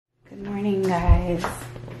guys.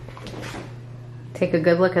 Take a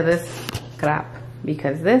good look at this crap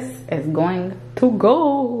because this is going to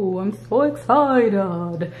go. I'm so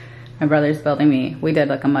excited. My brother's building me. We did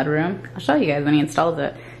like a mud room. I'll show you guys when he installs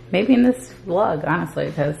it. Maybe in this vlog, honestly,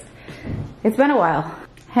 because it's been a while.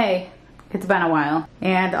 Hey, it's been a while.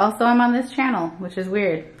 And also I'm on this channel, which is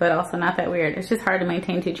weird, but also not that weird. It's just hard to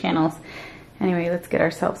maintain 2 channels. Anyway, let's get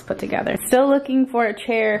ourselves put together. Still looking for a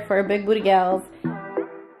chair for big booty gals.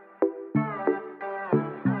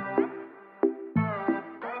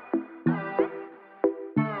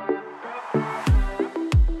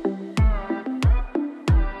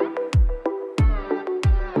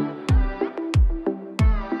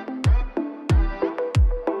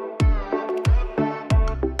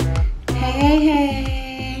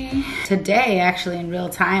 Hey. Today, actually in real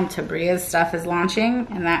time, Tabria's stuff is launching,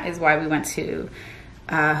 and that is why we went to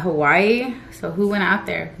Hawaii. So who went out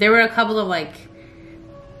there? There were a couple of like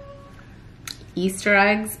Easter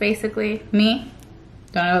eggs, basically. Me,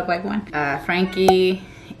 don't I look like one? Frankie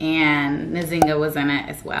and Nzinga was in it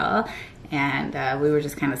as well. And we were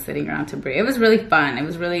just kind of sitting around Tabria. It was really fun. It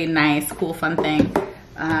was really nice, cool, fun thing.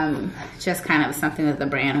 Just kind of something that the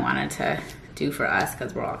brand wanted to do for us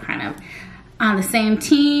because we're all kind of on the same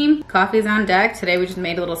team. Coffee's on deck. Today we just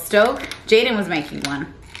made a little STOK. Jaden was making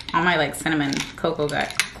one. All my like cinnamon cocoa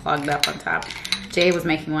got clogged up on top. Jay was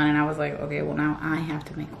making one and I was like, okay, well now I have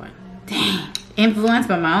to make one. Dang. Influenced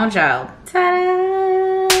by my own child.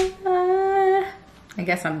 Ta-da! I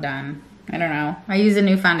guess I'm done. I don't know. I use a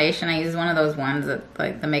new foundation. I use one of those ones that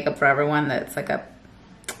like the Makeup Forever one that's like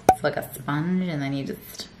it's like a sponge and then you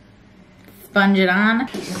just sponge it on.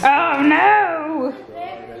 Oh no!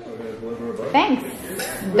 Thanks,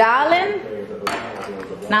 darling.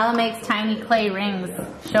 Nala makes tiny clay rings.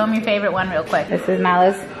 Show them your favorite one real quick. This is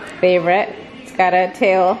Nala's favorite. It's got a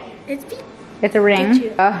tail. It's a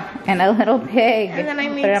ring. Oh, and a little pig. And then I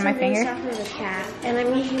made put it on my finger. Stuff with a cat. And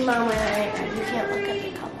I'm using mom and you can't look at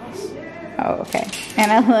the colors. Oh, okay.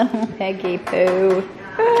 And a little piggy poo.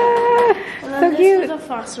 Ah, so cute. This is the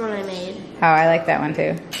first one I made. Oh, I like that one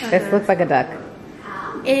too. This looks like a duck.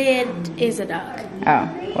 It is a duck.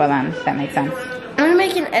 Oh, well then, that makes sense. I'm gonna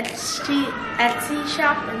make an Etsy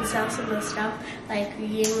shop and sell some of the stuff, like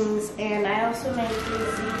rings, and I also made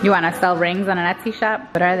these. You wanna sell rings on an Etsy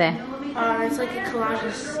shop? What are they? It's like a collage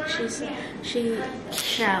of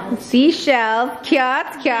shells. Seashells,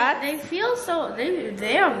 cats. They feel so,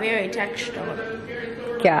 they are very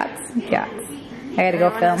textural. Cats. I gotta go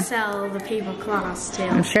film. To sell the paper cloths too.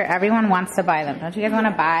 I'm sure everyone wants to buy them. Don't you guys want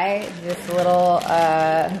to buy this little?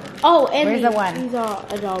 Oh, and where's the one? These are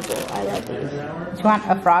adorable. I love these. Do you want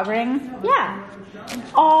a frog ring? Yeah.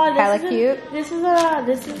 Oh, hella cute.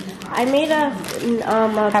 I made a.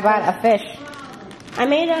 How about a fish? I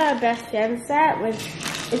made a best friend set with.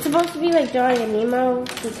 It's supposed to be like Dory and Nemo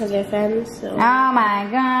because they're friends. So. Oh my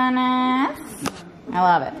goodness! I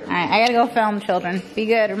love it. All right, I gotta go film, children. Be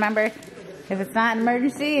good. Remember. If it's not an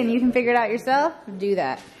emergency and you can figure it out yourself, do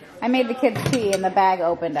that. I made the kids tea and the bag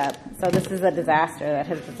opened up. So this is a disaster that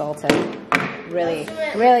has resulted. Really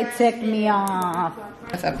ticked me off.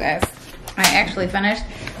 What's up, guys? I actually finished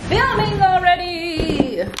filming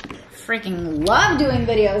already. Freaking love doing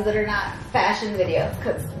videos that are not fashion videos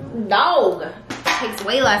because dog, it takes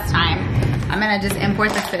way less time. I'm gonna just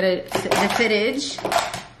import the footage.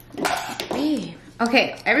 Babe.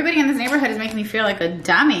 Okay, everybody in this neighborhood is making me feel like a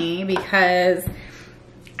dummy because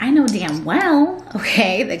I know damn well,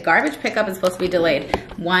 okay, the garbage pickup is supposed to be delayed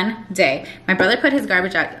 1 day. My brother put his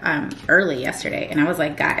garbage out early yesterday and I was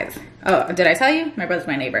like, guys, oh, did I tell you? My brother's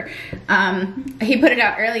my neighbor. He put it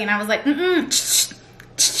out early and I was like,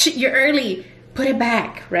 you're early, put it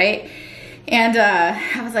back, right? And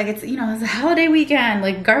I was like, it's a holiday weekend,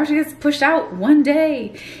 like garbage gets pushed out 1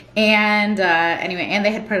 day. And anyway, and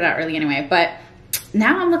they had put it out early anyway, but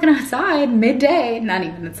now I'm looking outside midday, it's not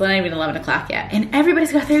even 11 o'clock yet, and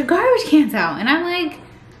everybody's got their garbage cans out. And I'm like,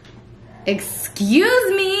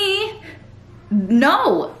 excuse me?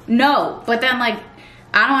 No. But then like,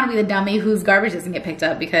 I don't want to be the dummy whose garbage doesn't get picked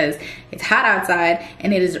up because it's hot outside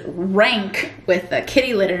and it is rank with the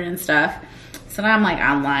kitty litter and stuff. So now I'm like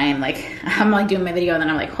online, like I'm like doing my video and then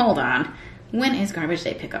I'm like, hold on, when is garbage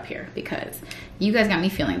day pickup here? Because you guys got me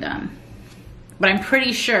feeling dumb. But I'm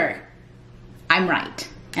pretty sure I'm right.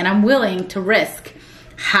 And I'm willing to risk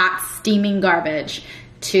hot, steaming garbage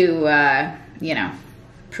to,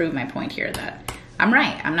 prove my point here that I'm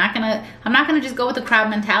right. I'm not gonna just go with the crowd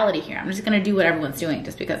mentality here. I'm just gonna do what everyone's doing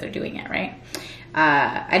just because they're doing it, right?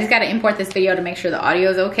 I just gotta import this video to make sure the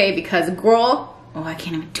audio is okay because girl, oh, I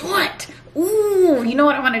can't even do it. Ooh, you know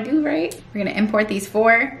what I wanna do, right? We're gonna import these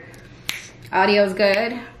 4 Audio's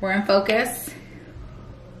good. We're in focus.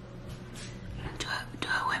 Do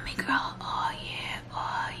it with me, girl. Oh yeah,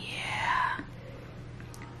 oh yeah.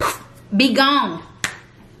 Poof. Be gone.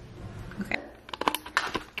 Okay.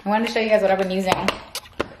 I wanted to show you guys what I've been using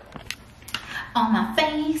on my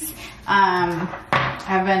face.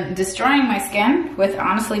 I've been destroying my skin with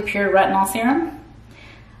Honestly Pure Retinol Serum.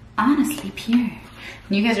 Honestly Pure.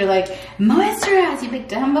 And you guys are like, moisturize, you big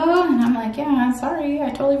Dumbo. And I'm like, yeah, I'm sorry, I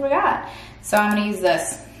totally forgot. So I'm gonna use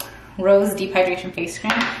this Rose Deep Hydration Face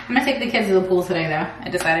Cream. I'm gonna take the kids to the pool today though. I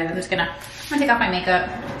decided I'm gonna take off my makeup,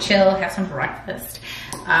 chill, have some breakfast.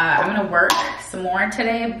 I'm gonna work some more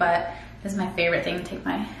today, but this is my favorite thing to take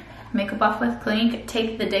my makeup off with. Clinique,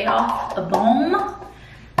 take the day off. The balm.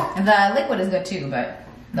 The liquid is good too, but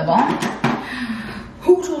the balm?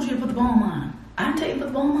 Who told you to put the balm on? I didn't tell you to put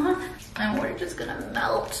the balm on. And we're just gonna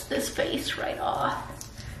melt this face right off.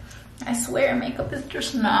 I swear makeup is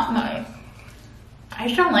just not my, I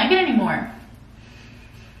just don't like it anymore.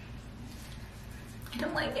 I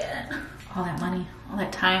don't like it. All that money, all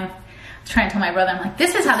that time. I was trying to tell my brother, I'm like,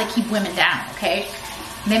 this is how they keep women down, okay?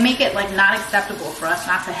 They make it like not acceptable for us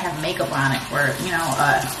not to have makeup on it, or, you know,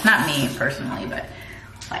 not me personally, but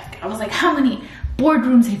like, I was like, how many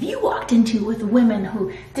boardrooms have you walked into with women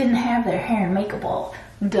who didn't have their hair and makeup all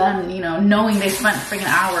done, you know, knowing they spent a freaking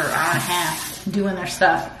hour and a half doing their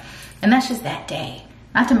stuff. And that's just that day.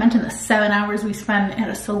 Not to mention the 7 hours we spend at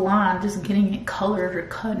a salon just getting it colored or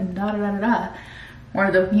cut and da-da-da-da-da.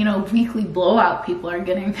 Or the, you know, weekly blowout people are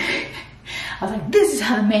getting. I was like, this is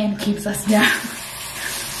how the man keeps us down.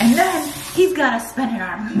 And then he's gotta spend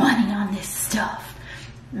our money on this stuff.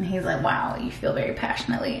 And he's like, wow, you feel very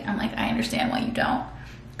passionately. I'm like, I understand why you don't.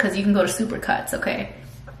 Because you can go to Supercuts, okay?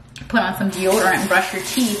 Put on some deodorant and brush your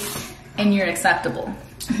teeth and you're acceptable.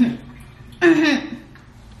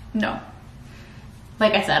 No.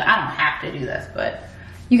 Like I said, I don't have to do this, but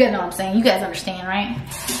you guys know what I'm saying. You guys understand, right?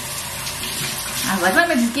 I was like, let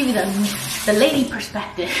me just give you the lady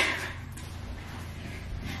perspective.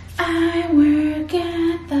 I work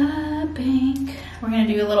at the bank. We're gonna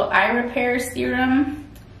do a little eye repair serum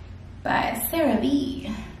by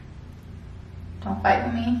CeraVe. Don't fight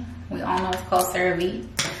with me. We all know it's called CeraVe.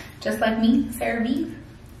 Just like me, CeraVe.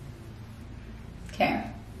 Okay,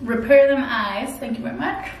 repair them eyes. Thank you very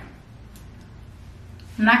much.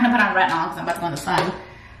 I'm not gonna put on retinol because I'm about to go in the sun.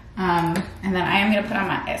 And then I am gonna put on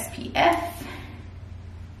my SPF.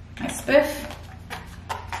 My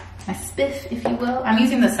spiff, if you will. I'm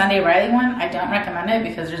using the Sunday Riley one. I don't recommend it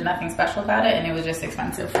because there's nothing special about it and it was just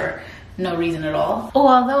expensive for no reason at all. Oh,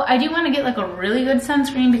 although I do want to get like a really good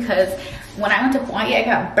sunscreen because when I went to Hawaii, I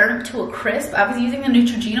got burnt to a crisp. I was using the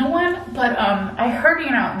Neutrogena one, but I heard,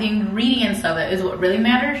 you know, the ingredients of it is what really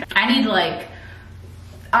matters. I need like,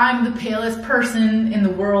 I'm the palest person in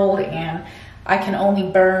the world and I can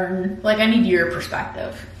only burn, like I need your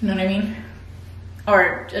perspective, you know what I mean?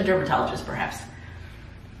 Or a dermatologist perhaps.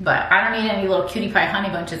 But I don't need any little cutie pie honey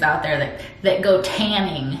bunches out there that go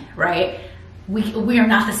tanning, right? We are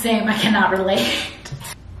not the same, I cannot relate.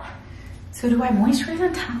 So do I moisturize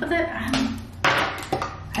on top of it?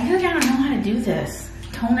 I feel like I don't know how to do this.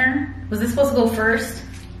 Toner, was this supposed to go first?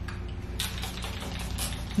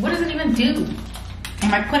 What does it even do?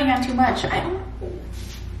 Am I putting on too much? I don't know.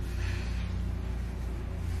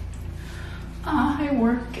 I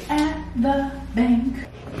work at the bank.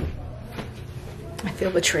 I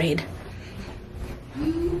feel betrayed.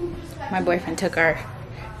 My boyfriend took our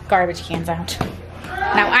garbage cans out.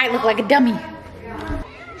 Now I look like a dummy.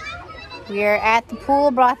 We are at the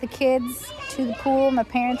pool, brought the kids to the pool. My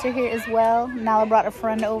parents are here as well. Nala brought a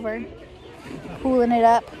friend over. Pooling it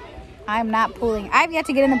up. I'm not pooling. I've yet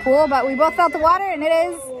to get in the pool, but we both felt the water and it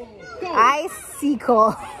is icy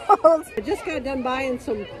cold. I just got done buying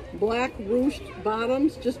some black ruched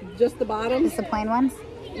bottoms, just the bottoms. Just the plain ones?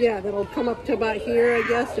 Yeah, that'll come up to about here, I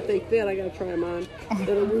guess, if they fit. I gotta try them on.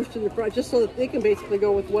 That'll ruched in the front, just so that they can basically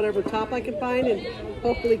go with whatever top I can find and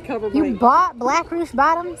hopefully cover my... You bought black ruched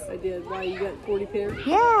bottoms? I did. Why, you got 40 pairs?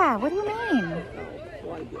 Yeah, what do you mean? Oh,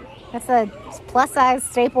 well, I did. That's a plus size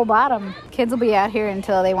staple bottom. Kids will be out here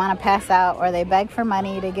until they want to pass out or they beg for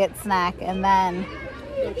money to get snack and then...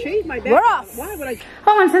 I'll change my back. We're off! Why would I...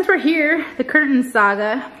 Oh, and since we're here, the curtain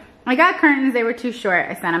saga. I got curtains, they were too short,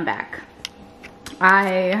 I sent them back.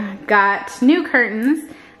 I got new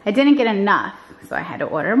curtains. I didn't get enough, so I had to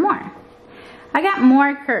order more. I got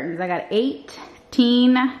more curtains. I got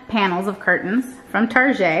 18 panels of curtains from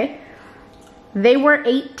Target. They were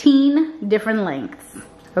 18 different lengths,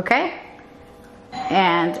 okay?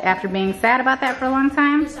 And after being sad about that for a long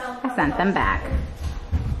time, I sent them back.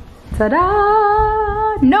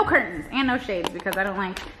 Ta-da! No curtains and no shades because I don't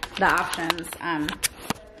like the options. I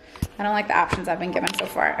don't like the options I've been given so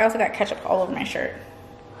far. I also got ketchup all over my shirt.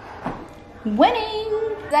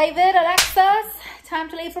 Winning! David, Alexis, time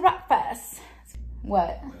to leave for breakfast.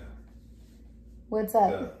 What? What's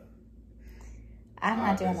up? Yeah. I'm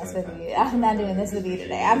not doing this with you. I'm not doing this with you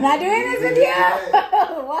today. I'm not doing this with you.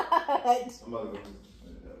 What?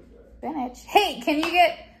 Spinach. Hey, can you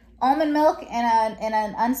get almond milk and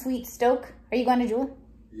an unsweet STOK? Are you going to Jewel?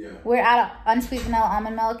 Yeah. We're out of unsweet vanilla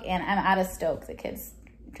almond milk, and I'm out of STOK. The kids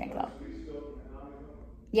drink it all.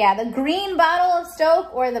 Yeah, the green bottle of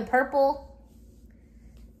STOK or the purple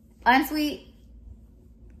unsweet.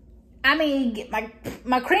 I mean, get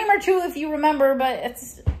my cream or two if you remember, but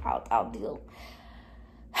it's I'll deal.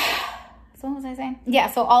 So what was I saying? Yeah,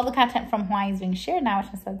 so all the content from Hawaii is being shared now, which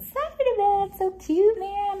I'm so excited about. So cute,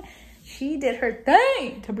 man. She did her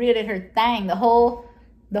thing. Tabria did her thing. The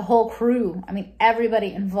whole crew. I mean,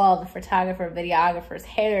 everybody involved, the photographer, videographers,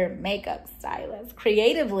 hair, makeup, stylists,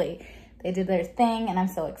 creatively. They did their thing, and I'm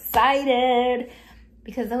so excited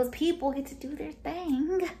because those people get to do their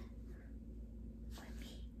thing.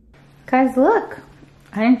 Guys, look.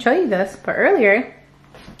 I didn't show you this, but earlier,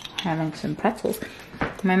 having some pretzels.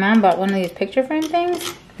 My mom bought one of these picture frame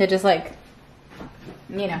things that just like,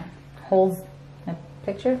 you know, holds a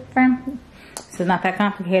picture frame. So it's not that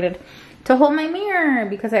complicated to hold my mirror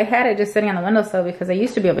because I had it just sitting on the windowsill because I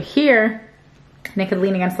used to be over here and it could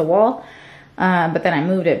lean against the wall. But then I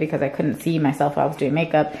moved it because I couldn't see myself while I was doing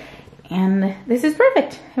makeup. And this is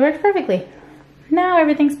perfect. It worked perfectly. Now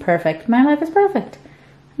everything's perfect. My life is perfect.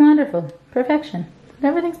 Wonderful. Perfection.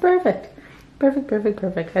 Everything's perfect. Perfect, perfect,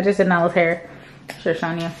 perfect. I just did Nella's hair. Should have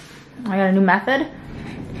shown you. I got a new method.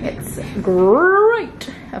 It's great.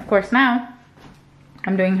 Of course, now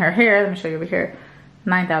I'm doing her hair. Let me show you over here.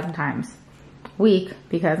 9,000 times a week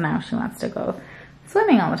because now she wants to go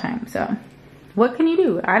swimming all the time. So what can you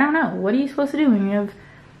do? I don't know. What are you supposed to do when you have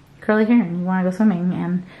curly hair and you want to go swimming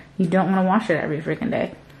and you don't want to wash it every freaking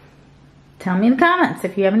day? Tell me in the comments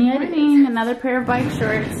if you have any ideas. Another pair of bike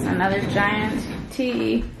shorts, another giant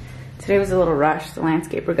tee. Today was a little rush. The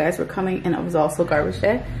landscaper guys were coming and it was also garbage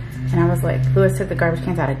day. And I was like, Lewis took the garbage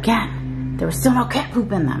cans out again. There was still no cat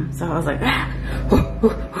poop in them. So I was like, ah.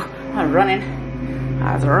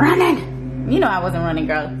 I was running. You know I wasn't running,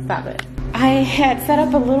 girl. Stop it. I had set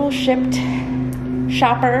up a little shipped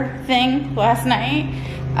shopper thing last night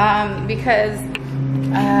because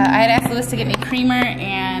I had asked Lewis to get me creamer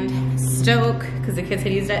and STOK because the kids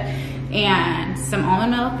had used it, and some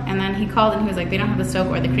almond milk, and then he called and he was like, they don't have the STOK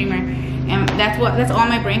or the creamer, and that's all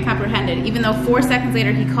my brain comprehended, even though 4 seconds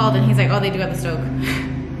later he called and he's like, oh, they do have the STOK,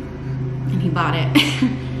 and he bought it.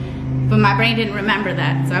 But my brain didn't remember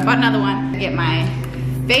that, so I bought another one to get my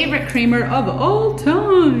favorite creamer of all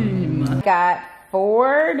time. Got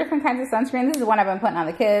 4 different kinds of sunscreen. This is the one I've been putting on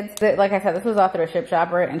the kids. Like I said, this was off through a ship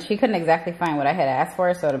shopper, and she couldn't exactly find what I had asked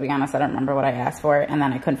for, so to be honest, I don't remember what I asked for, and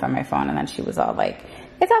then I couldn't find my phone, and then she was all like,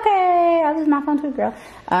 it's okay, I'll use my phone too, girl.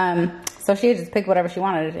 So she just picked whatever she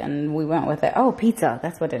wanted, and we went with it. Oh, pizza,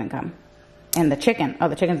 that's what didn't come. And the chicken. Oh,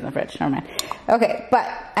 the chicken's in the fridge, never mind. Okay, but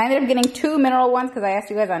I ended up getting 2 mineral ones because I asked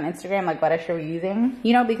you guys on Instagram, like, what I should be using.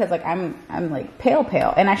 You know, because, like, I'm like, pale.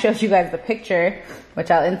 And I showed you guys the picture,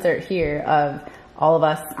 which I'll insert here, of all of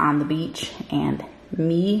us on the beach and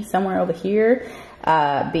me somewhere over here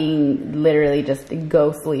being literally just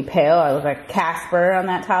ghostly pale. I look like Casper on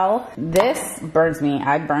that towel. This burns me.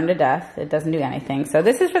 I burn to death. It doesn't do anything. So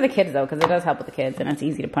this is for the kids though, because it does help with the kids and it's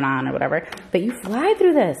easy to put on or whatever. But you fly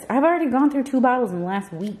through this. I've already gone through 2 bottles in the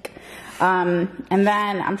last week. And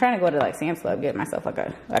then I'm trying to go to like Sam's Club, get myself like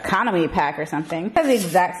a economy pack or something. It has the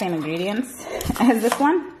exact same ingredients as this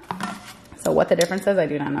one. So what the difference is, I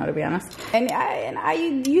do not know, to be honest. And I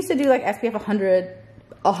used to do like SPF 100,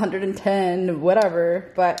 110,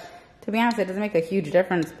 whatever. But to be honest, it doesn't make a huge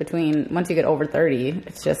difference between once you get over 30.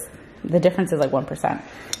 It's just, the difference is like 1%.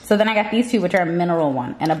 So then I got these 2, which are a mineral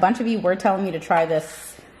one. And a bunch of you were telling me to try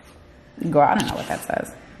this, girl, I don't know what that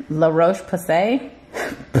says. La Roche-Posay.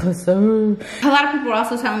 A lot of people were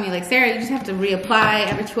also telling me like, Sarah, you just have to reapply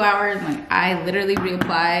every 2 hours. Like I literally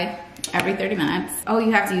reapply every 30 minutes. Oh,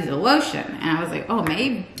 you have to use a lotion. And I was like, oh,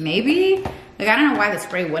 maybe. Like, I don't know why the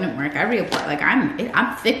spray wouldn't work. I reapply, like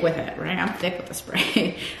I'm thick with it, right? I'm thick with the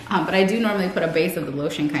spray. But I do normally put a base of the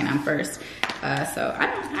lotion kind on first. So I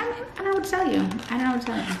don't know what to tell you. I don't know what to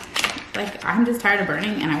tell you. Like, I'm just tired of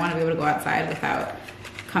burning and I want to be able to go outside without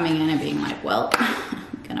coming in and being like, well,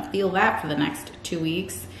 I'm gonna feel that for the next 2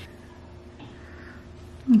 weeks.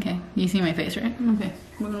 Okay, you see my face, right? Okay,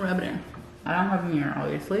 we're gonna rub it in. I don't have a mirror,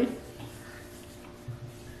 obviously.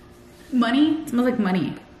 Money? It smells like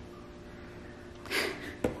money.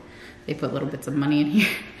 They put little bits of money in here.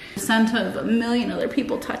 Scent of a million other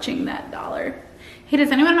people touching that dollar. Hey,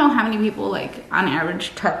 does anyone know how many people, like, on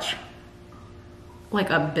average touch, like,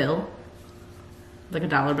 a bill? Like a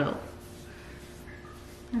dollar bill?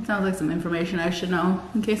 That sounds like some information I should know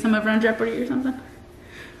in case I'm ever on Jeopardy or something.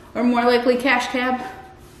 Or more likely, cash cab.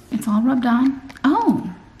 It's all rubbed on.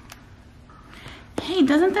 Oh. Hey,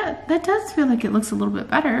 doesn't that does feel like it looks a little bit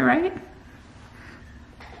better, right?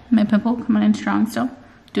 My pimple coming in strong still,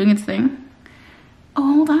 doing its thing.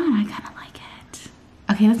 Oh, hold on, I kind of like it.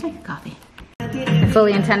 Okay, let's make a coffee. I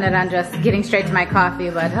fully intended on just getting straight to my coffee,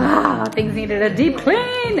 but things needed a deep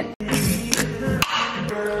clean.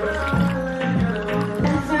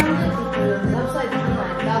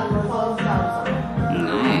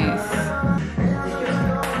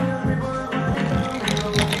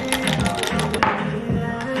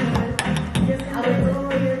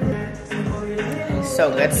 So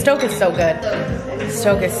good. STOK is so good.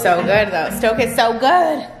 STOK is so good though. STOK is so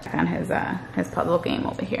good. On his puzzle game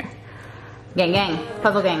over here. Gang,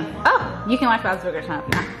 puzzle gang. Oh, you can watch Bob's Burgers now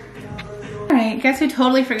if you want. Alright, guess who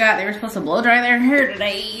totally forgot they were supposed to blow dry their hair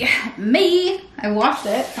today? Me! I washed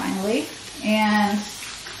it finally, and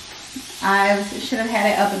I should have had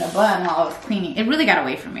it up in a bun while I was cleaning. It really got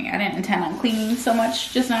away from me. I didn't intend on cleaning so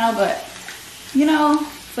much just now, but you know,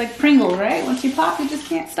 it's like Pringles, right? Once you pop, you just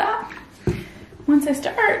can't stop. Once I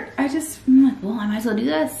start, I'm like, well, I might as well do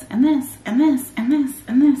this, and this, and this, and this,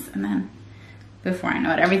 and this, and then before I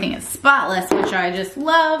know it, everything is spotless, which I just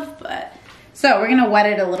love, but, so we're gonna wet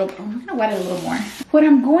it a little, more. What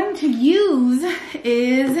I'm going to use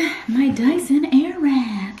is my Dyson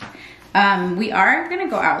Airwrap. We are gonna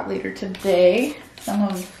go out later today. Some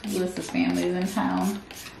of Lewis's family is in town,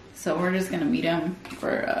 so we're just gonna meet him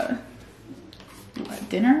for,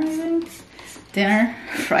 dinner, I think? Dinner,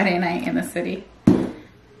 Friday night in the city.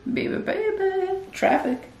 Baby.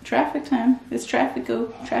 Traffic time. It's traffic.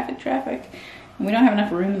 And we don't have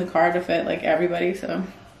enough room in the car to fit like everybody, so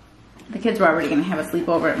the kids were already gonna have a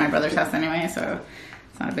sleepover at my brother's house anyway, so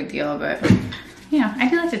it's not a big deal, but you know, I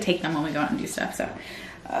do like to take them when we go out and do stuff, so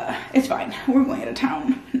it's fine. We're going out of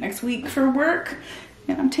town next week for work,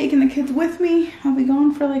 and I'm taking the kids with me. I'll be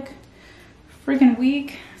gone for like a freaking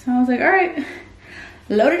week, so I was like, all right,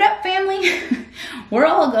 load it up, family. We're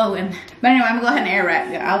all going. But anyway, I'm gonna go ahead and air wrap.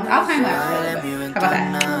 I'll time lapse really quick. How about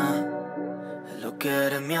that?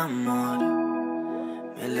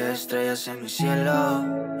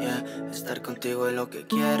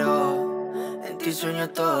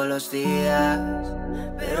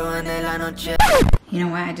 You know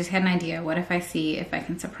what? I just had an idea. What if I see if I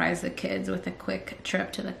can surprise the kids with a quick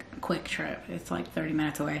trip to the It's like 30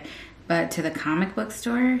 minutes away. But to the comic book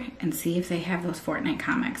store and see if they have those Fortnite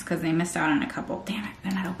comics, because they missed out on a couple. Damn it,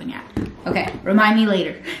 they're not open yet. Okay, remind me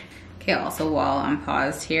later. Okay, also while I'm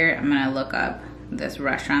paused here, I'm gonna look up this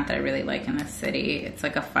restaurant that I really like in the city. It's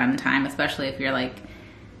like a fun time, especially if you're like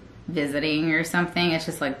visiting or something. It's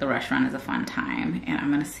just like the restaurant is a fun time, and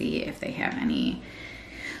I'm gonna see if they have any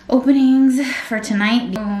openings for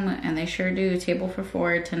tonight. Boom, and they sure do. Table for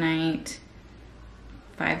 4 tonight.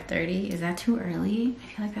 5:30. Is that too early? I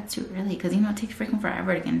feel like that's too early because, you know, it takes freaking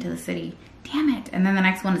forever to get into the city. Damn it. And then the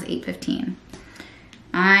next one is 8:15.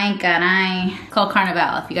 It's called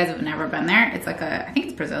Carnival. If you guys have never been there, it's like I think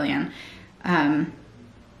it's Brazilian. Yeah,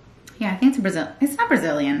 I think it's It's not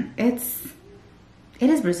Brazilian. It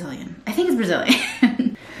is Brazilian. I think it's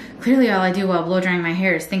Brazilian. Clearly all I do while blow drying my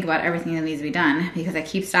hair is think about everything that needs to be done because I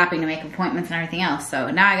keep stopping to make appointments and everything else.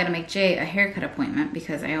 So now I gotta make Jay a haircut appointment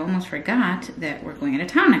because I almost forgot that we're going out of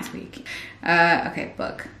town next week. Okay,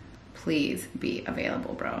 book. Please be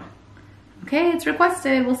available, bro. Okay, it's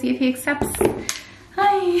requested. We'll see if he accepts.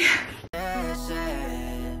 Hi.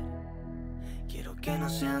 Que no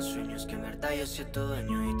sean sueños, que en verdad yo soy tu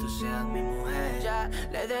dueño y tú seas mi mujer. Ya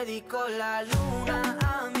le dedico la luna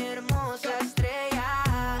a mi hermosa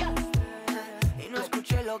estrella. Y no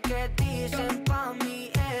escuché lo que dicen, pa'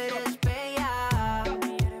 mí eres bella.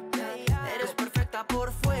 Eres perfecta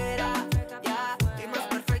por fuera, ya, y más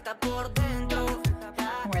perfecta por dentro.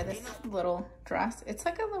 I wear this little dress. It's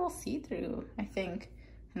like a little see-through, I think.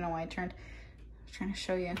 I don't know why I turned. I was trying to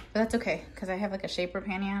show you, but that's okay because I have like a shaper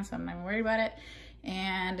panty on, so I'm not even worried about it.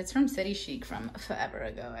 And it's from City Chic from forever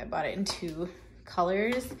ago. I bought it in 2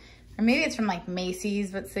 colors, or maybe it's from like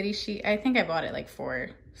Macy's, but City Chic, I think I bought it like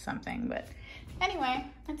for something. But anyway,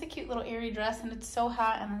 it's a cute little airy dress, and it's so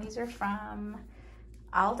hot. And then these are from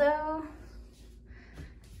Aldo.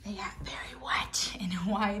 They got very wet in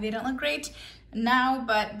Hawaii. They don't look great now,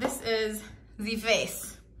 but this is the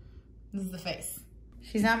face. This is the face.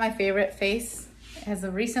 She's not my favorite face. As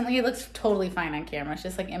of recently, it looks totally fine on camera. It's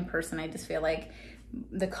just like in person, I just feel like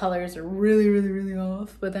the colors are really, really, really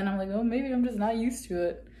off. But then I'm like, oh, maybe I'm just not used to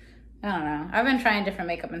it. I don't know. I've been trying different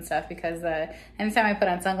makeup and stuff because anytime I put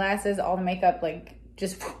on sunglasses, all the makeup like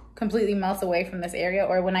just completely melts away from this area.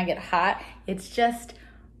 Or when I get hot, it's just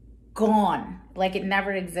gone. Like it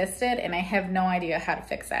never existed, and I have no idea how to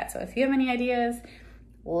fix that. So if you have any ideas,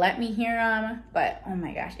 let me hear them. But oh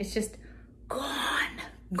my gosh, it's just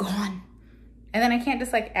gone. And then I can't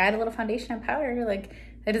just like add a little foundation and powder. Like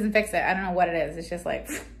it doesn't fix it. I don't know what it is. It's just like,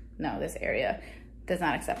 no, this area does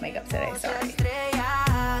not accept makeup today. Sorry.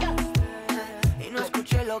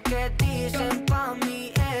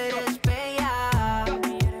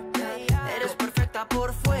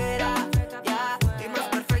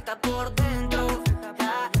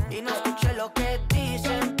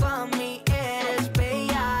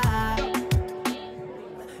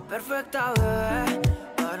 Perfecta bebé,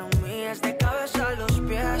 para mí es de cabeza a los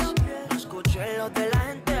pies. No escuché lo de la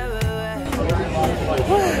gente,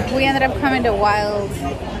 bebé. We ended up coming to Wild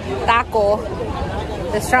Taco.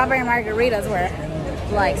 The strawberry margaritas were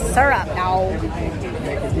like syrup now,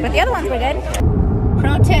 but the other ones were good.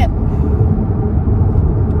 Pro tip: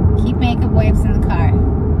 keep makeup wipes in the car.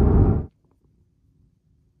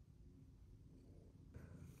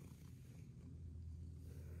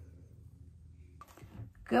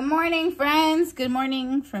 Good morning, friends. Good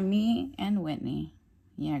morning from me and Whitney.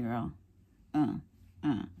 Yeah, girl. I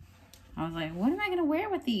was like, what am I gonna wear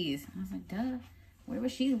with these? I was like, duh. What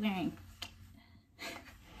was she wearing?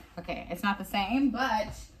 Okay, it's not the same,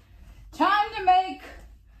 but time to make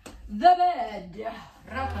the bed.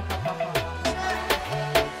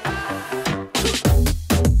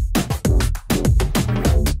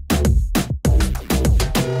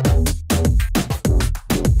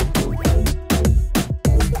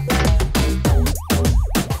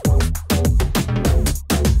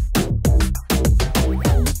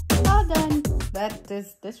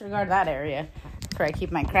 Disregard that area. That's where I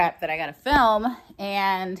keep my crap that I gotta film.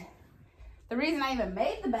 And the reason I even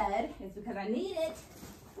made the bed is because I need it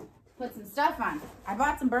to put some stuff on. I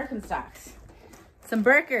bought some Birkenstocks, some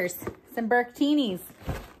Birkers, some Birktinis.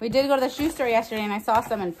 We did go to the shoe store yesterday and I saw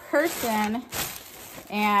some in person,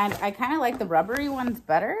 and I kind of like the rubbery ones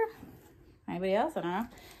better. Anybody else? I don't know.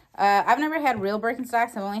 I've never had real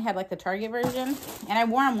Birkenstocks. I've only had like the Target version, and I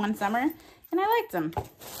wore them one summer and I liked them.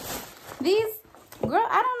 These, girl,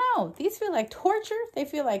 I don't know. These feel like torture. They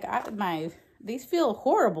feel like these feel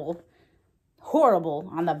horrible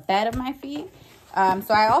on the bed of my feet.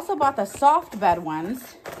 So I also bought the soft bed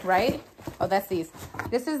ones, right? Oh, that's these.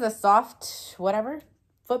 This is the soft whatever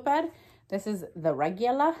footbed. This is the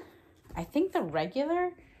regular. I think the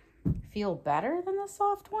regular feel better than the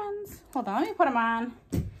soft ones. Hold on, let me put them on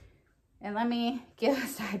and let me give a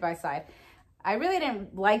side by side. I really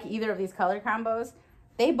didn't like either of these color combos.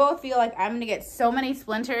 They both feel like I'm gonna get so many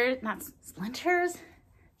splinters, not splinters.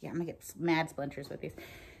 Yeah, I'm gonna get mad splinters with these.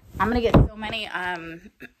 I'm gonna get so many,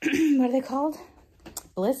 what are they called?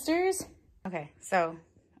 Blisters? Okay, so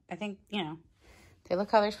I think, you know, they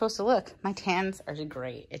look how they're supposed to look. My tans are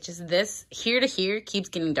great. It's just this here to here keeps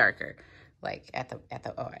getting darker. Like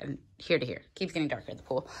and here to here keeps getting darker at the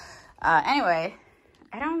pool. Anyway,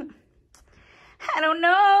 I don't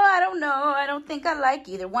know. I don't think I like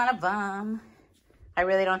either one of them. I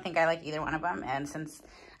really don't think I like either one of them. And since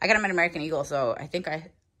I got them at American Eagle, so I think I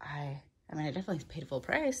mean, I definitely paid full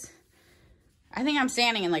price. I think I'm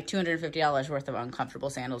standing in like $250 worth of uncomfortable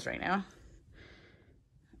sandals right now.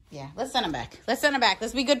 Yeah, let's send them back. Let's send them back.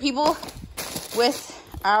 Let's be good people with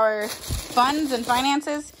our funds and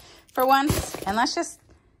finances for once. And let's just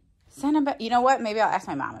send them back. You know what? Maybe I'll ask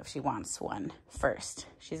my mom if she wants one first.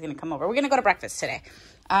 She's going to come over. We're going to go to breakfast today.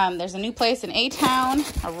 There's a new place in A-Town,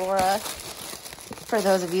 Aurora. For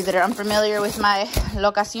those of you that are unfamiliar with my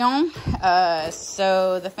location.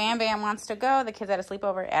 So the fan band wants to go. The kids had a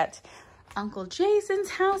sleepover at Uncle Jason's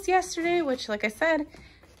house yesterday, which, like I said,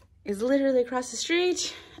 is literally across the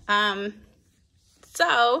street. So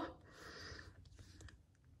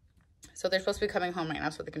they're supposed to be coming home right now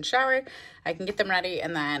so they can shower. I can get them ready,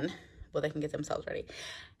 and then, well, they can get themselves ready.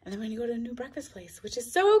 And then we're going to go to a new breakfast place, which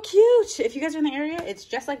is so cute. If you guys are in the area, it's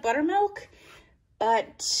just like Buttermilk,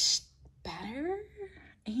 but better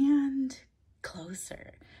and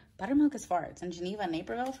closer. Buttermilk is far. It's in Geneva and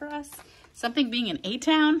Naperville for us. Something being in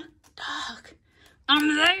A-Town, dog,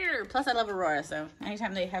 I'm there. Plus, I love Aurora, so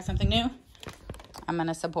anytime they have something new, I'm going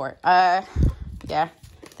to support. Yeah,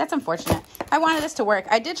 that's unfortunate. I wanted this to work.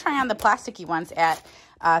 I did try on the plasticky ones at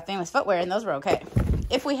Famous Footwear, and those were okay.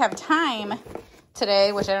 If we have time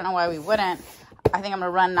today, which I don't know why we wouldn't, I think I'm going to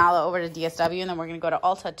run Nala over to DSW, and then we're going to go to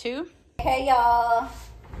Ulta too. Hey, y'all.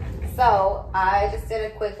 So So I just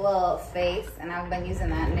did a quick little face, and I've been using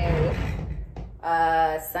that new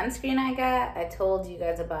sunscreen I got. I told you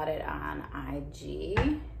guys about it on IG.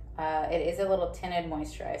 It is a little tinted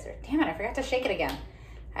moisturizer. Damn it, I forgot to shake it again.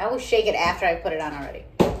 I always shake it after I put it on already.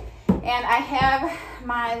 And I have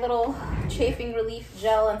my little chafing relief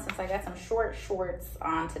gel, and since I got some short shorts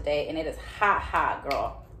on today, and it is hot, hot,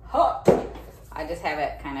 girl. Hot. I just have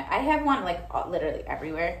it kind of, I have one like literally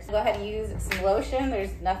everywhere. So go ahead and use some lotion.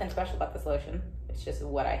 There's nothing special about this lotion. It's just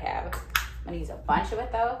what I have. I'm gonna use a bunch of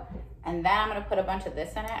it though. And then I'm gonna put a bunch of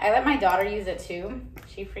this in it. I let my daughter use it too.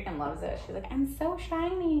 She freaking loves it. She's like, I'm so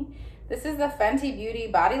shiny. This is the Fenty Beauty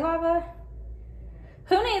Body Lava.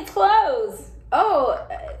 Who needs clothes? Oh,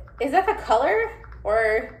 is that the color?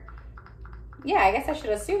 Or, yeah, I guess I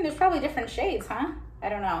should assume there's probably different shades, huh? I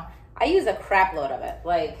don't know. I use a crap load of it.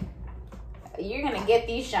 Like, you're gonna get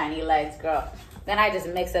these shiny legs, girl. Then I just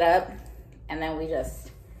mix it up, and then we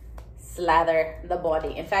just slather the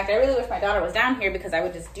body. In fact, I really wish my daughter was down here because I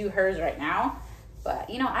would just do hers right now. But,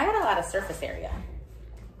 you know, I got a lot of surface area.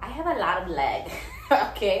 I have a lot of leg,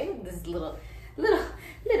 okay? This little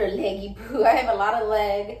leggy poo. I have a lot of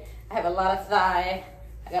leg. I have a lot of thigh.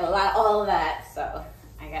 I got a lot of all of that, so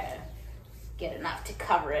I gotta get enough to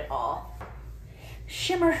cover it all.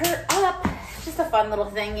 Shimmer her up. Just a fun little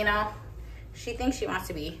thing, you know? She thinks she wants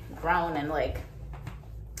to be grown and like,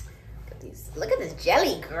 look at this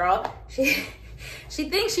jelly, girl. She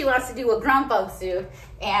thinks she wants to do what grown folks do,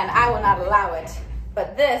 and I will not allow it.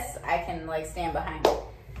 But this, I can like stand behind.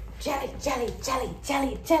 Jelly, jelly, jelly,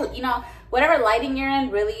 jelly, jelly. You know, whatever lighting you're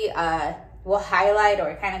in really will highlight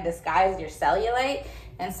or kind of disguise your cellulite.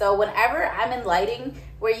 And so whenever I'm in lighting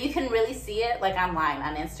where you can really see it, like online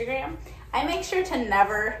on Instagram, I make sure to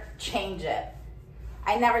never change it.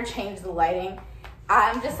 I never change the lighting.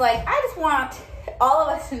 I'm just like, I just want all of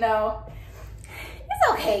us to know,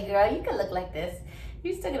 it's okay, girl. You can look like this.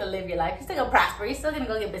 You're still gonna live your life. You're still gonna prosper. You're still gonna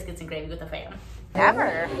go get biscuits and gravy with the fam.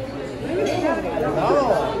 Never.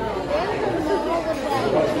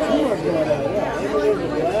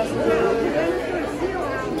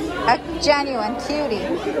 A genuine cutie.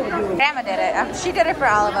 Grandma did it. She did it for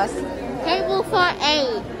all of us. Table for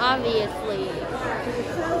 8, obviously.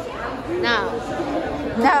 No.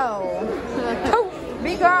 No.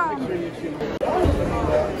 Be gone.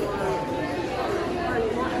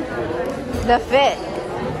 The fit.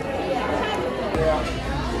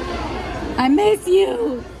 I miss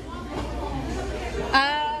you.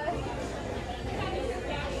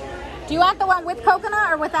 Do you want the one with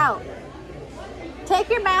coconut or without? Take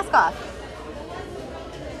your mask off.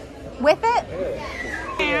 With it?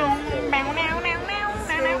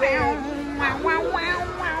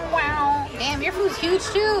 Damn, your food's huge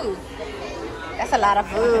too. That's a lot of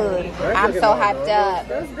food. I'm so hyped up.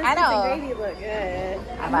 I know. Look good.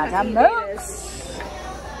 I'm about to mix.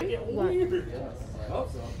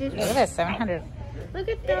 Look at this, 700. Look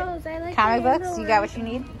at those. I like Comic books, you got what you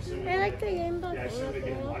need? I like the game books.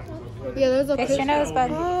 Yeah, there's a Fix your nose,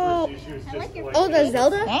 bud. Oh, the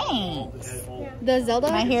Zelda? Thanks. The Zelda?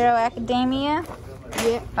 My Hero Academia.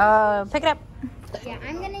 Yeah. Pick it up. Yeah,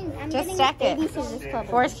 I'm Just getting stack it. this Babysitter's Club.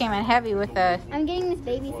 Forrest came in heavy with the... I'm getting this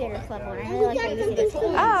Babysitter's Club one. I really like Babysitter's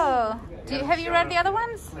Club. Oh. Have you read the other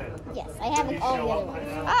ones? Yes, I have all the other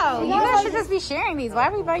ones. Oh, you guys should just be sharing these. Why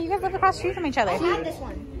are you guys live across the street from each other? I have this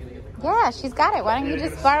one. Yeah, she's got it. Why don't you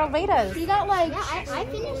just borrow Veda's? You got like... Yeah, I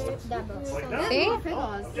finished that book. So See?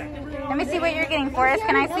 Let me see what you're getting, Forrest.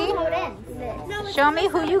 Can I see? Show me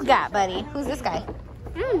who you got, buddy. Who's this guy?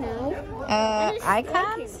 I don't know.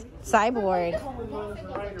 Icons? Cyborg.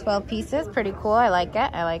 12 pieces. Pretty cool. I like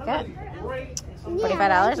it. I like it.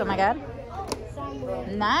 $45. Oh my god.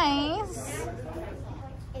 Nice.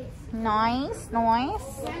 Nice.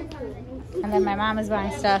 And then my mom is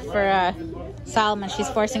buying stuff for Solomon. She's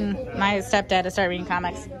forcing my stepdad to start reading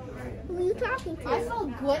comics. Who are you talking to?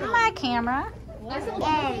 My camera.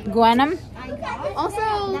 Gwenum.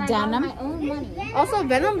 Also, Denim. Also,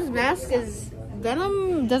 Venom's mask is...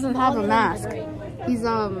 Venom doesn't have a mask. He's,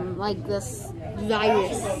 like this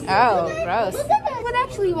virus. Oh, gross. I would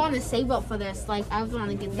actually want to save up for this. Like, I would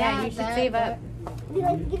want to get that. Yeah, you should save up. Do you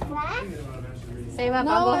like to get that? Save up.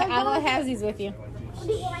 No, I'll go have these with you.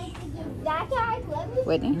 Do you like to get that guy?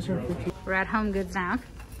 Whitney. We're at Home Goods now.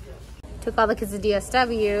 Took all the kids to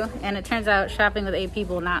DSW, and it turns out shopping with 8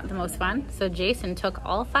 people not the most fun. So Jason took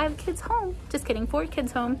all 5 kids home. Just kidding, 4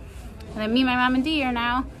 kids home. And then me, my mom, and Dee are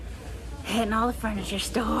now hitting all the furniture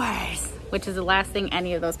stores, which is the last thing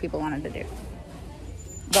any of those people wanted to do.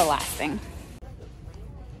 The last thing.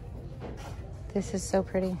 This is so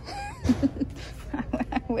pretty.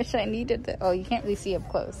 I wish I needed to. Oh, you can't really see up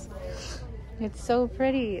close. It's so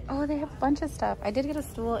pretty. Oh, they have a bunch of stuff. I did get a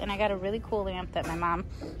stool and I got a really cool lamp that my mom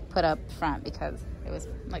put up front because it was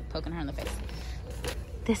like poking her in the face.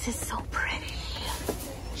 This is so pretty.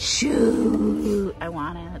 Shoot, I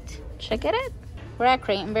want it. Should I get it? We're at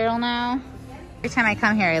Crate and Barrel now. Every time I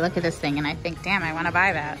come here, I look at this thing and I think, damn, I want to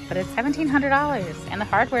buy that. But it's $1,700 and the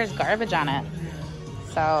hardware is garbage on it.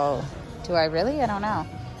 So, do I really? I don't know.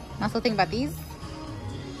 I'm also thinking about these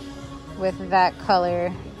with that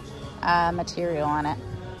color material on it.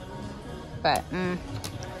 But,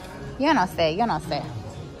 yo no sé, yo no sé.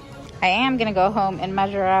 I am gonna go home and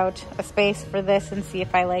measure out a space for this and see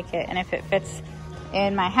if I like it. And if it fits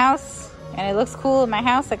in my house and it looks cool in my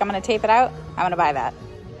house, like I'm gonna tape it out, I'm gonna buy that.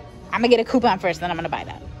 I'm gonna get a coupon first, then I'm gonna buy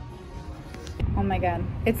that. Oh my God.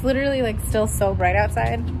 It's literally like still so bright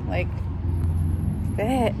outside. Like,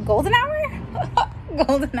 golden hour?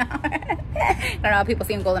 Golden hour. I don't know how people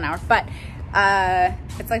see in golden hour, but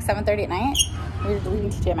it's like 7:30 at night. We're leaving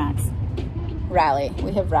TJ Maxx. Rally.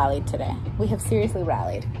 We have rallied today. We have seriously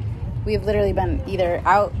rallied. We have literally been either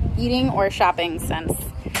out eating or shopping since,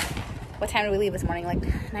 what time did we leave this morning? Like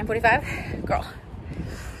 9:45? Girl,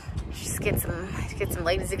 just get some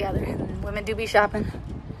ladies together. Women do be shopping.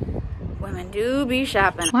 Women do be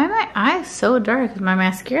shopping. Why are my eyes so dark? Is my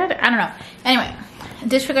mascara? I don't know. Anyway,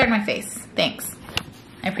 disregard my face. Thanks.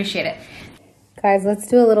 I appreciate it. Guys, let's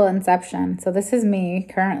do a little inception. So this is me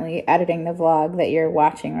currently editing the vlog that you're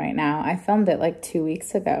watching right now. I filmed it like 2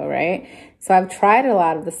 weeks ago, right? So I've tried a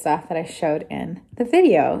lot of the stuff that I showed in the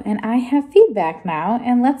video and I have feedback now,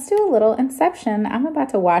 and let's do a little inception. I'm about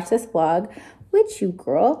to watch this vlog with you,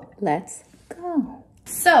 girl. Let's go.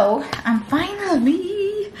 So I'm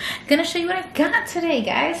finally gonna show you what I got today,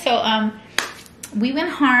 guys. So we went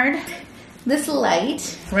hard. This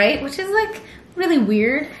light, right, which is like really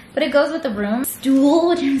weird, but it goes with the room. Stool,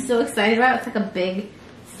 which I'm so excited about. It's like a big,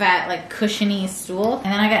 fat, like cushiony stool. And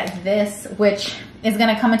then I got this, which is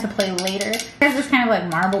gonna come into play later. There's this kind of like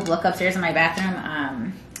marbled look upstairs in my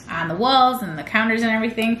bathroom, on the walls and the counters and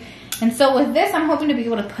everything. And so with this, I'm hoping to be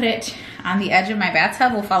able to put it on the edge of my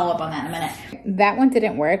bathtub. We'll follow up on that in a minute. That one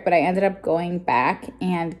didn't work, but I ended up going back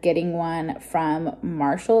and getting one from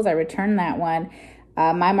Marshall's. I returned that one.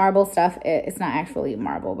 My marble stuff, it's not actually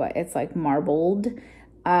marble, but it's like marbled.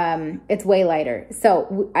 It's way lighter.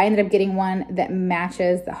 So I ended up getting one that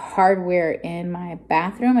matches the hardware in my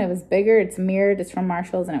bathroom. It was bigger, it's mirrored, it's from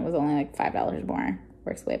Marshall's, and it was only like $5 more.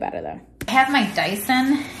 Works way better though. I have my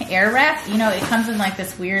Dyson Airwrap. You know, it comes in like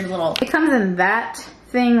this weird little, it comes in that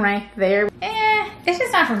thing right there. It's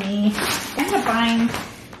just not for me. I ended up buying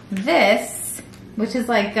this, which is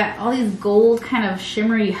like got all these gold kind of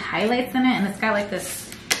shimmery highlights in it, and it's got like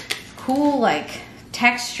this cool like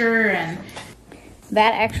texture, and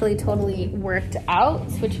that actually totally worked out,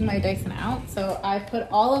 switching my Dyson out. So I put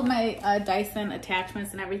all of my Dyson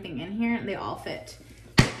attachments and everything in here, and they all fit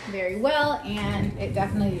very well, and it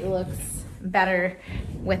definitely looks better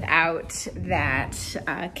without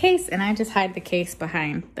that case. And I just hide the case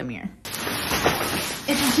behind the mirror.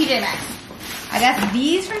 It's from TJ Maxx. I got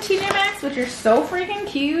these from TJ Maxx, which are so freaking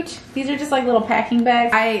cute. These are just like little packing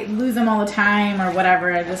bags. I lose them all the time or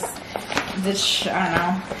whatever. I don't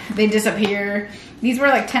know, they disappear. These were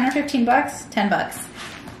like 10 or 15 bucks, 10 bucks.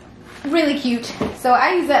 Really cute. So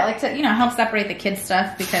I use that like to, you know, help separate the kids'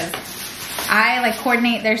 stuff, because I like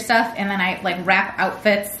coordinate their stuff, and then I like wrap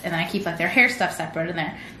outfits, and then I keep like their hair stuff separate and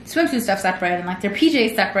their swimsuit stuff separate and like their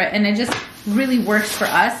PJs separate, and it just really works for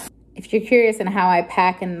us. If you're curious on how I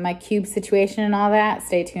pack and my cube situation and all that,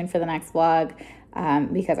 stay tuned for the next vlog,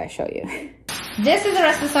 because I show you. This is the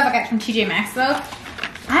rest of the stuff I got from TJ Maxx though.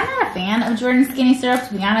 I'm not a fan of Jordan Skinny syrup,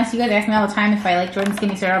 to be honest. You guys ask me all the time if I like Jordan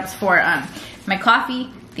Skinny syrups for my coffee.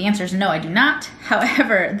 The answer is no, I do not.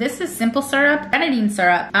 However, this is simple syrup, grenadine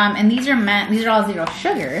syrup, and these are all zero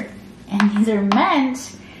sugar, and these are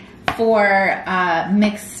meant for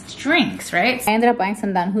mixed drinks, right? I ended up buying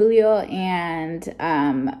some Don Julio, and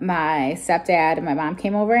my stepdad and my mom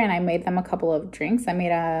came over, and I made them a couple of drinks. I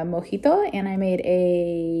made a mojito and I made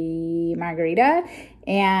a margarita,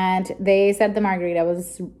 and they said the margarita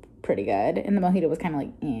was pretty good and the mojito was kind of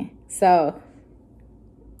like eh. So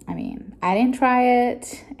I mean, I didn't try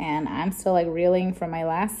it, and I'm still like reeling from my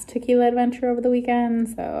last tequila adventure over the weekend,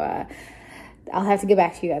 so I'll have to get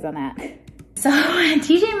back to you guys on that. So at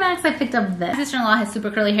TJ Maxx, I picked up this. My sister-in-law has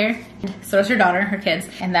super curly hair, so does her daughter, her kids,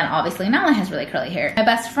 and then obviously Nala has really curly hair. My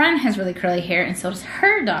best friend has really curly hair, and so does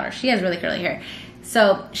her daughter. She has really curly hair.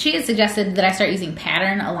 So she had suggested that I start using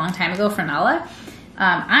Pattern a long time ago for Nala.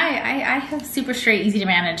 I have super straight, easy to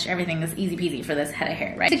manage, everything is easy peasy for this head of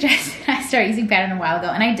hair, right? Suggested I start using Pattern a while ago,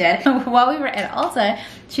 and I did. While we were at Ulta,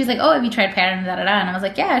 she was like, oh, have you tried Pattern, da da da, and I was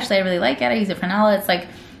like, yeah, actually I really like it. I use it for Nella. It's like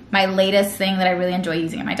my latest thing that I really enjoy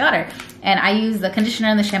using on my daughter. And I use the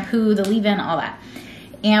conditioner, the shampoo, the leave-in, all that.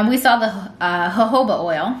 And we saw the jojoba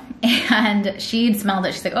oil, and she'd smelled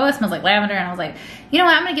it. She's like, oh, it smells like lavender. And I was like, you know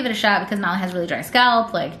what, I'm gonna give it a shot because Nala has really dry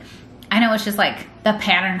scalp. Like, I know it's just like the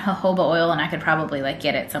Pattern jojoba oil, and I could probably like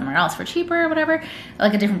get it somewhere else for cheaper or whatever,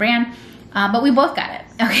 like a different brand. But we both got it,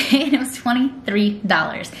 okay? And it was $23.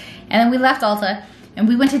 And then we left Ulta, and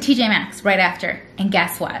we went to TJ Maxx right after. And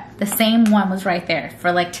guess what? The same one was right there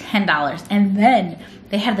for like $10. And then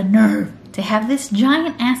they had the nerve to have this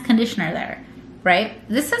giant ass conditioner there. Right?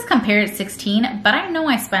 This says compared at 16, but I know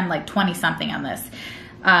I spend like 20 something on this.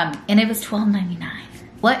 And it was $12.99.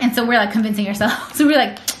 What? And so we're like convincing ourselves. So we're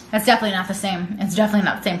like, that's definitely not the same. It's definitely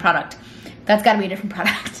not the same product. That's gotta be a different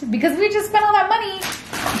product. Because we just spent all that money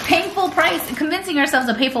paying full price, convincing ourselves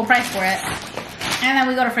to pay full price for it. And then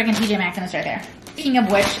we go to freaking TJ Maxx and it's right there. Speaking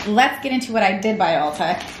of which, let's get into what I did buy at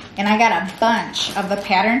Ulta. And I got a bunch of the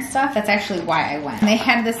Pattern stuff. That's actually why I went. And they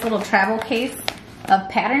had this little travel case of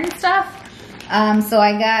Pattern stuff. So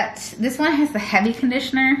I got, this one has the heavy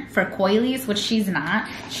conditioner for coilies, which she's not.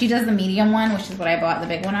 She does the medium one, which is what I bought the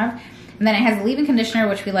big one of. And then it has the leave-in conditioner,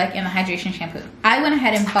 which we like, and the hydration shampoo. I went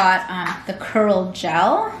ahead and bought the curl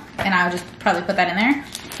gel, and I would just probably put that in there.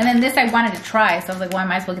 And then this I wanted to try, so I was like, well, I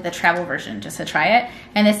might as well get the travel version just to try it.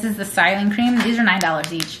 And this is the styling cream. These are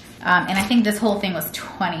 $9 each. And I think this whole thing was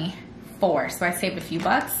 $24, so I saved a few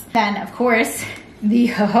bucks. Then, of course, the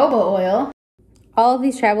jojoba oil. All of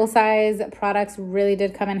these travel size products really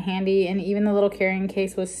did come in handy, and even the little carrying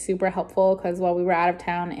case was super helpful because while we were out of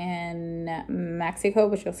town in Mexico,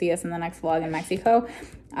 which you'll see us in the next vlog in Mexico,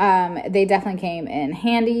 they definitely came in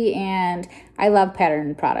handy, and I love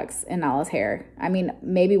Pattern products in Nala's hair. I mean,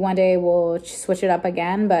 maybe one day we'll switch it up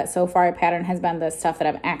again, but so far Pattern has been the stuff that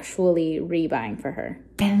I'm actually rebuying for her.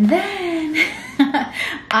 And then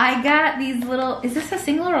I got these little, is this a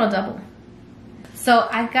single or a double? So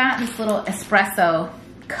I got this little espresso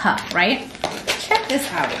cup, right? Check this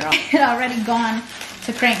out, girl. It had already gone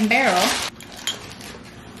to Crate and Barrel.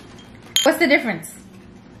 What's the difference?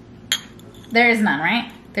 There is none,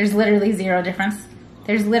 right? There's literally zero difference.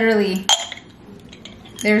 There's literally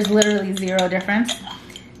zero difference.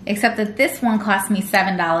 Except that this one cost me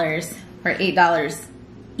 $7 or $8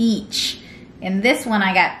 each. And this one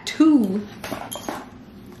I got 2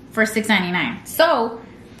 for $6.99. So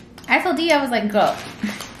I told Dee, I was like, go,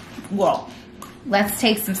 whoa, let's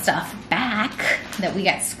take some stuff back that we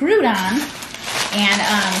got screwed on,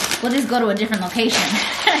 and we'll just go to a different location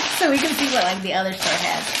so we can see what like the other store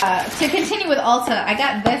has. To continue with Ulta, I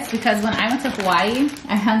got this because when I went to Hawaii,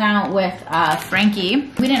 I hung out with Frankie.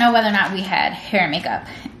 We didn't know whether or not we had hair and makeup,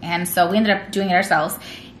 and so we ended up doing it ourselves.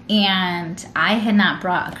 And I had not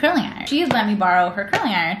brought a curling iron. She had let me borrow her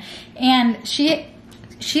curling iron, and she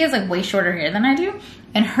has like way shorter hair than I do.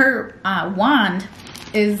 And her wand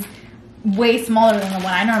is way smaller than the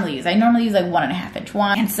one I normally use. I normally use like 1.5 inch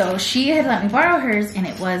wand. And so she had let me borrow hers, and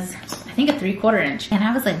it was, I think, a 3/4 inch. And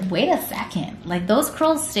I was like, wait a second. Like, those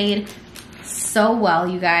curls stayed so well,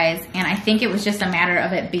 you guys. And I think it was just a matter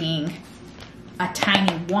of it being a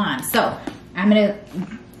tiny wand. So I'm gonna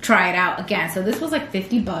try it out again. So this was like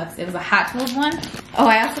 50 bucks. It was a Hot Tools one. Oh,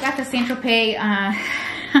 I also got the Saint Tropez,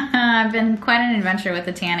 I've been quite an adventure with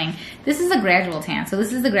the tanning. This is a gradual tan. So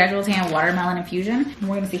this is the gradual tan watermelon infusion.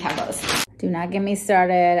 We're gonna see how it goes. Do not get me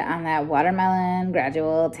started on that watermelon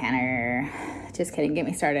gradual tanner. Just kidding, get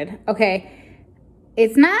me started. Okay,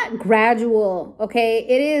 it's not gradual, okay?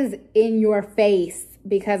 It is in your face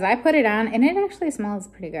because I put it on and it actually smells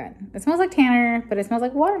pretty good. It smells like tanner, but it smells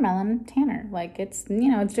like watermelon tanner. Like it's, you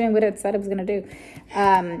know, it's doing what it said it was gonna do.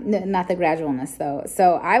 Not the gradualness though.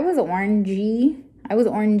 So I was orangey.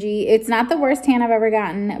 It's not the worst tan I've ever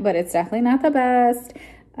gotten, but it's definitely not the best.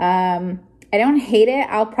 I don't hate it.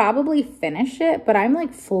 I'll probably finish it, but I'm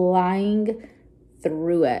like flying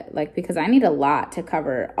through it, like, because I need a lot to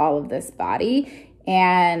cover all of this body.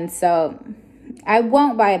 And so I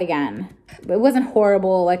won't buy it again. It wasn't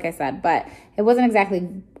horrible, like I said, but it wasn't exactly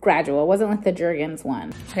gradual. It wasn't like the Jergens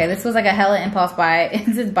one. Okay, this was like a hella impulse buy.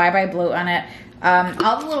 It says bye-bye bloat on it.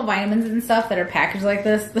 All the little vitamins and stuff that are packaged like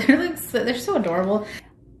this, they're so adorable.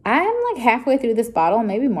 I'm like halfway through this bottle,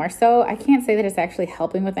 maybe more so. I can't say that it's actually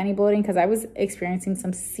helping with any bloating because I was experiencing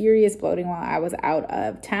some serious bloating while I was out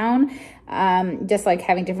of town. Just like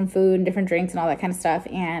having different food and different drinks and all that kind of stuff.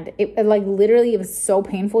 And it like literally, it was so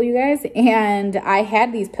painful, you guys. And I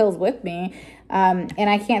had these pills with me And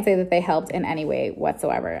I can't say that they helped in any way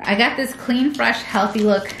whatsoever. I got this Clean Fresh Healthy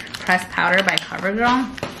Look pressed powder by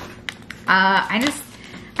CoverGirl. I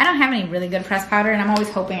don't have any really good pressed powder, and I'm always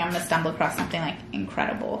hoping I'm gonna stumble across something like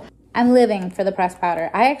incredible. I'm living for the pressed powder.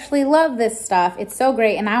 I actually love this stuff. It's so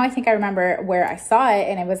great. And now I think I remember where I saw it,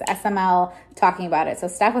 and it was SML talking about it. So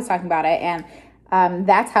Steph was talking about it, and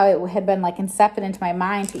that's how it had been like incepted into my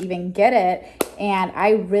mind to even get it. And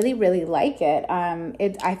I really, really like it.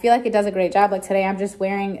 I feel like it does a great job. Like today I'm just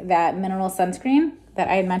wearing that mineral sunscreen that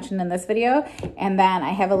I had mentioned in this video. And then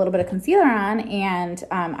I have a little bit of concealer on, and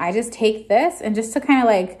I just take this and just to kind of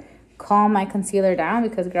like calm my concealer down,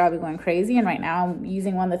 because girl, I'll be going crazy. And right now I'm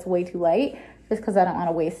using one that's way too light just because I don't want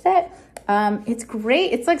to waste it. It's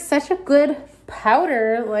great. It's like such a good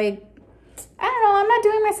powder. Like, I don't know, I'm not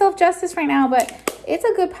doing myself justice right now, but it's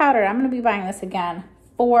a good powder. I'm going to be buying this again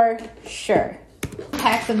for sure.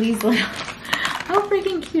 Packs of these little, how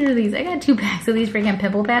freaking cute are these? I got 2 packs of these freaking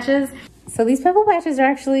pimple patches. So these pimple patches are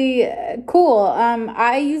actually cool.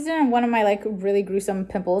 I used it on one of my like really gruesome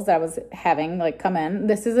pimples that I was having like come in.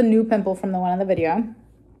 This is a new pimple from the one in the video.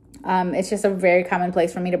 It's just a very common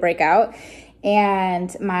place for me to break out.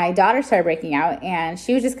 And my daughter started breaking out, and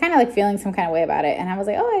she was just kind of like feeling some kind of way about it. And I was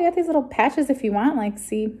like, oh, I got these little patches if you want, like,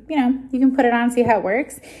 see, you know, you can put it on, see how it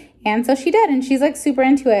works. And so she did, and she's like super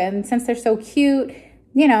into it. And since they're so cute,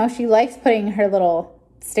 you know, she likes putting her little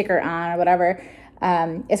sticker on or whatever.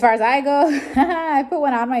 As far as I go, I put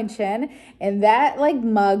one on my chin, and that like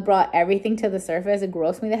mug brought everything to the surface. It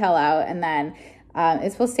grossed me the hell out. And then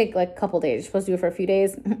it's supposed to take like a couple days. You're supposed to do it for a few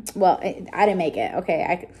days. Well, I didn't make it.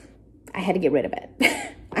 Okay, I had to get rid of it.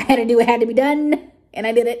 I had to do what had to be done, and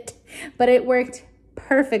I did it. But it worked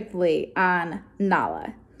perfectly on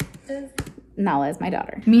Nala. Nala is my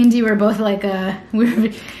daughter. Me and Dee were both like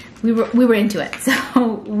we were into it.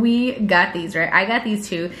 So we got these, right? I got these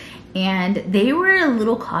too. And they were a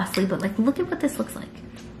little costly, but like, look at what this looks like.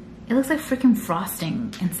 It looks like freaking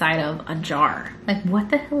frosting inside of a jar. Like, what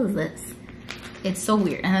the hell is this? It's so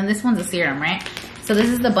weird. And then this one's a serum, right? So this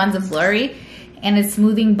is the Buns of Glory, and it's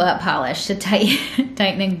smoothing butt polish to tighten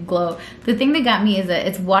and glow. The thing that got me is that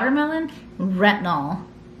it's watermelon, retinol,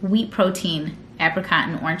 wheat protein, apricot,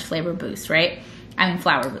 and orange flavor boost, right? I mean,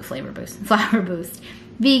 flower boost,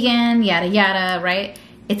 vegan, yada, yada, right?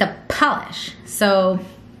 It's a polish. So,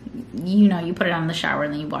 you know, you put it on in the shower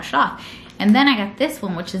and then you wash it off. And then I got this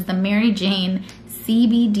one, which is the Mary Jane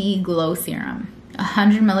CBD Glow Serum.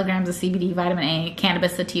 100 milligrams of CBD, vitamin A,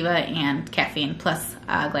 cannabis sativa, and caffeine, plus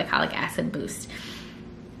glycolic acid boost.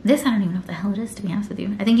 This, I don't even know what the hell it is, to be honest with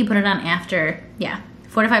you. I think you put it on after,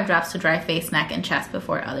 4 to 5 drops to dry face, neck, and chest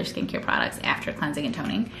before other skincare products after cleansing and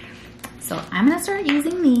toning. So I'm gonna start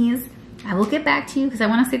using these. I will get back to you because I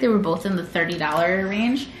want to say they were both in the $30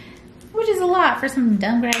 range, which is a lot for some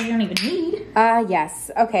dumb brand you don't even need.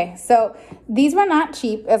 Yes. Okay, so these were not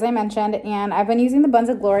cheap, as I mentioned, and I've been using the Buns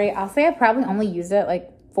of Glory. I'll say I've probably only used it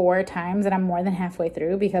like 4 times, and I'm more than halfway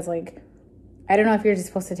through because, like, I don't know if you're just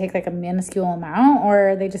supposed to take like a minuscule amount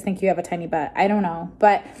or they just think you have a tiny butt. I don't know.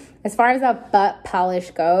 But as far as that butt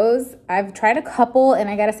polish goes, I've tried a couple, and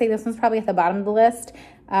I gotta say this one's probably at the bottom of the list.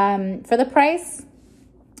 For the price,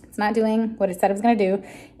 it's not doing what it said it was gonna do.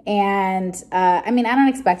 And I mean, I don't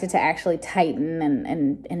expect it to actually tighten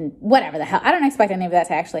and whatever the hell. I don't expect any of that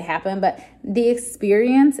to actually happen, but the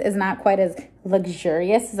experience is not quite as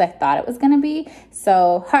luxurious as I thought it was going to be.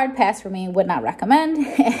 So hard pass for me, would not recommend.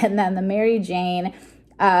 And then the Mary Jane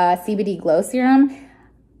CBD Glow Serum,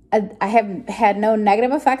 I have had no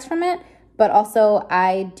negative effects from it, but also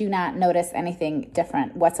I do not notice anything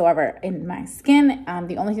different whatsoever in my skin.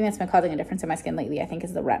 The only thing that's been causing a difference in my skin lately, I think,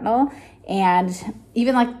 is the retinol. And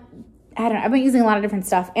even like, I don't know, I've been using a lot of different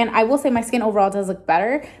stuff. And I will say my skin overall does look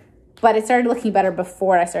better, but it started looking better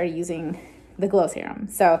before I started using the Glow Serum.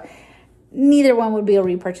 So neither one would be a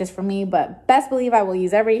repurchase for me, but best believe I will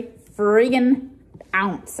use every friggin'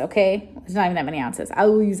 ounce, okay? There's not even that many ounces. I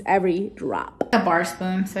will use every drop. A bar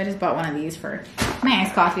spoon, so I just bought one of these for my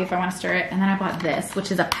iced coffee if I want to stir it. And then I bought this,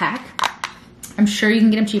 which is a pack. I'm sure you can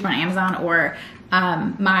get them cheaper on Amazon, or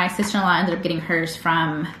my sister-in-law ended up getting hers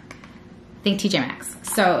from, I think, TJ Maxx.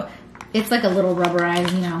 So it's like a little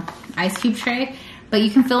rubberized, you know, ice cube tray, but you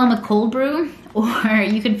can fill them with cold brew, or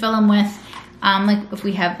you can fill them with like if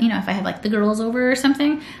we have, you know, if I have like the girls over or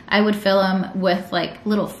something, I would fill them with like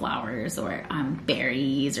little flowers or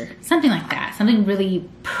berries or something like that. Something really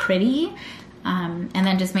pretty. And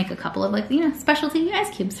then just make a couple of like, you know, specialty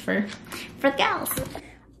ice cubes for the gals.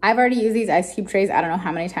 I've already used these ice cube trays, I don't know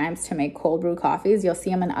how many times, to make cold brew coffees. You'll see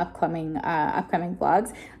them in upcoming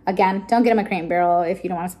vlogs. Again, don't get them at Crate & Barrel if you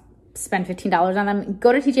don't want to spend $15 on them.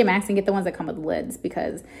 Go to TJ Maxx and get the ones that come with lids,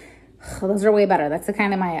 because Those are way better. That's the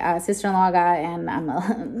kind of my sister-in-law got, and I'm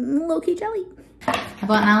a low-key jelly. I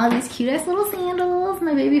bought all of these cute-ass little sandals.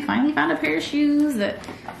 My baby finally found a pair of shoes that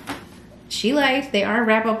she liked. They are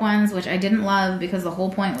wrap-up ones, which I didn't love because the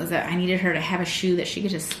whole point was that I needed her to have a shoe that she could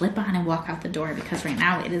just slip on and walk out the door, because right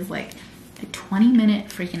now it is like a 20-minute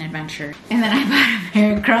freaking adventure. And then I bought a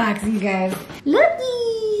pair of Crocs, you guys.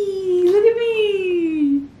 Looky! Look at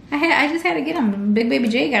me! I just had to get them. Big baby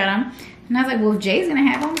Jay got them. And I was like, well, if Jay's gonna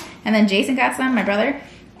have them, and then Jason got some, my brother,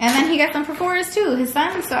 and then he got some for Forrest too, his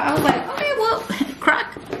son. So I was like, okay, well,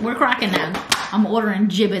 we're crocking now. I'm ordering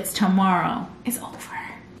gibbets tomorrow. It's over.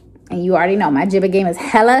 And you already know my gibbet game is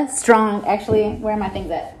hella strong. Actually, where are my things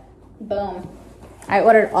at? Boom. I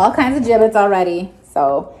ordered all kinds of gibbets already,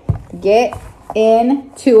 so get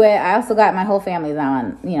into it. I also got my whole family's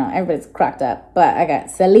on, you know, everybody's crocked up. But I got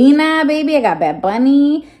Selena, baby. I got Bad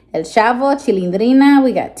Bunny, El Chavo, Chilindrina.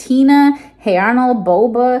 We got Tina, Hey Arnold,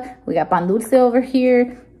 Boba. We got Pan Dulce over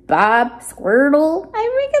here. Bob, Squirtle. I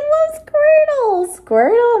freaking love Squirtle.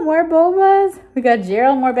 Squirtle, more Bobas. We got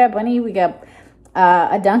Gerald, more Bad Bunny. We got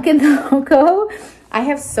a Dunkin' Loco. I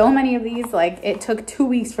have so many of these. Like, it took 2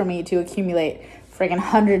 weeks for me to accumulate friggin'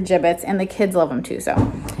 100 gibbets, and the kids love them too. So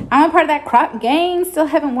I'm a part of that Croc gang. Still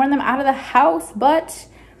haven't worn them out of the house, but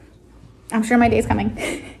I'm sure my day's coming.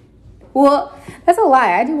 Well, that's a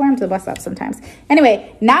lie. I do wear them to the bus stop sometimes.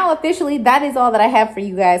 Anyway, now officially, that is all that I have for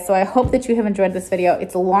you guys. So I hope that you have enjoyed this video.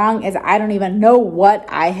 It's long as I don't even know what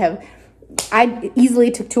I have. I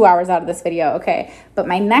easily took 2 hours out of this video, okay? But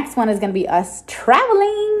my next one is going to be us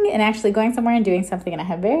traveling and actually going somewhere and doing something. And I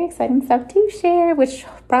have very exciting stuff to share, which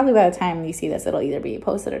probably by the time you see this, it'll either be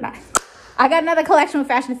posted or not. I got another collection of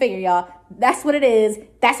fashion figure, y'all. That's what it is.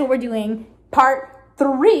 That's what we're doing. Part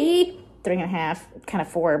 3. 3.5, kind of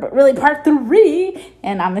 4, but really part 3.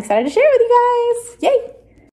 And I'm excited to share with you guys. Yay!